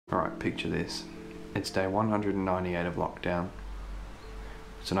picture this. It's day 198 of lockdown.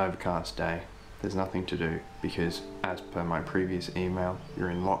 It's an overcast day. There's nothing to do because, as per my previous email, you're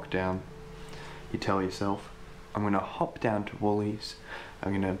in lockdown. You tell yourself, I'm gonna hop down to Woolies,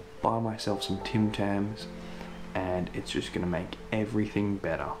 I'm gonna buy myself some Tim Tams, and it's just gonna make everything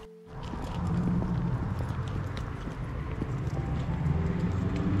better.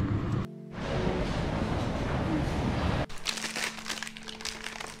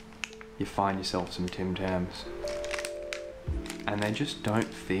 You find yourself some Tim Tams, and they just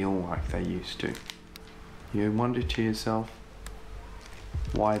don't feel like they used to. You wonder to yourself,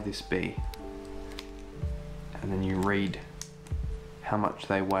 why this be? And then you read how much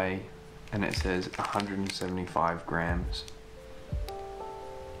they weigh, and it says 175 grams.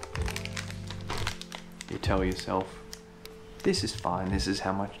 You tell yourself, this is fine, this is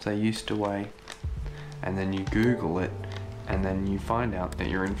how much they used to weigh. And then you Google it, and then you find out that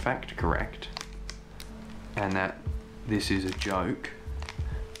you're in fact correct, and that this is a joke,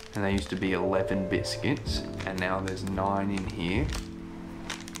 and they used to be 11 biscuits, and now there's 9 in here,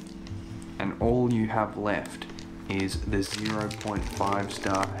 and all you have left is the 0.5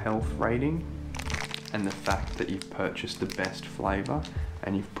 star health rating, and the fact that you've purchased the best flavour,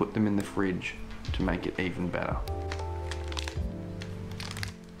 and you've put them in the fridge to make it even better.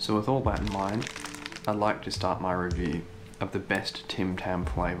 So with all that in mind, I'd like to start my review of the best Tim Tam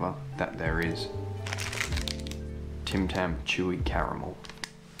flavour that there is. Tams Chewy Caramel.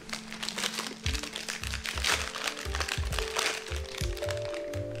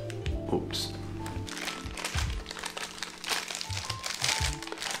 Oops.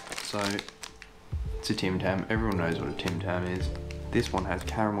 So, it's a Tim Tam. Everyone knows what a Tim Tam is. This one has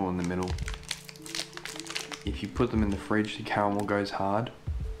caramel in the middle. If you put them in the fridge, the caramel goes hard,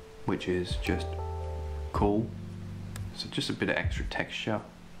 which is just cool. So just a bit of extra texture,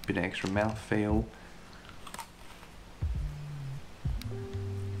 a bit of extra mouthfeel.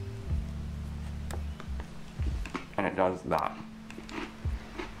 And it does that.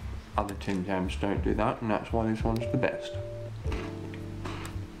 Other Tim Tams don't do that, and that's why this one's the best.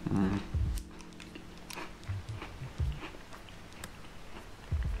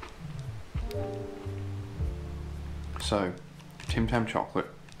 So, Tim Tam chocolate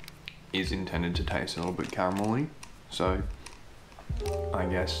is intended to taste a little bit caramelly, so I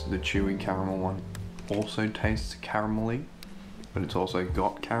guess the chewy caramel one also tastes caramelly, but it's also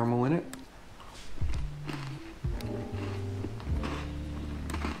got caramel in it.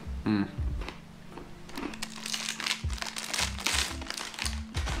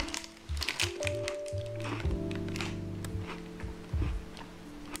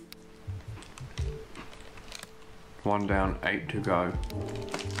 One down, 8 to go.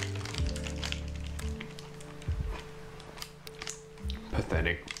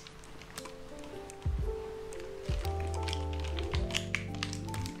 Pathetic.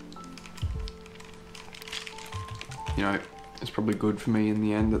 You know, it's probably good for me in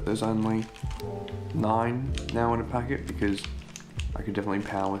the end that there's only 9 now in a packet, because I could definitely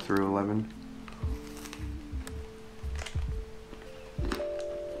power through 11.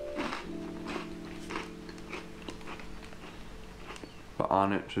 But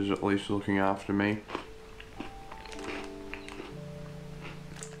Arnott is at least looking after me.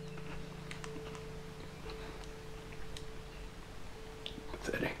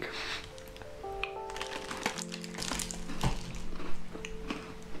 Pathetic.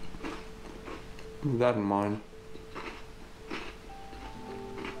 With that in mind,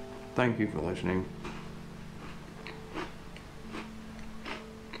 thank you for listening.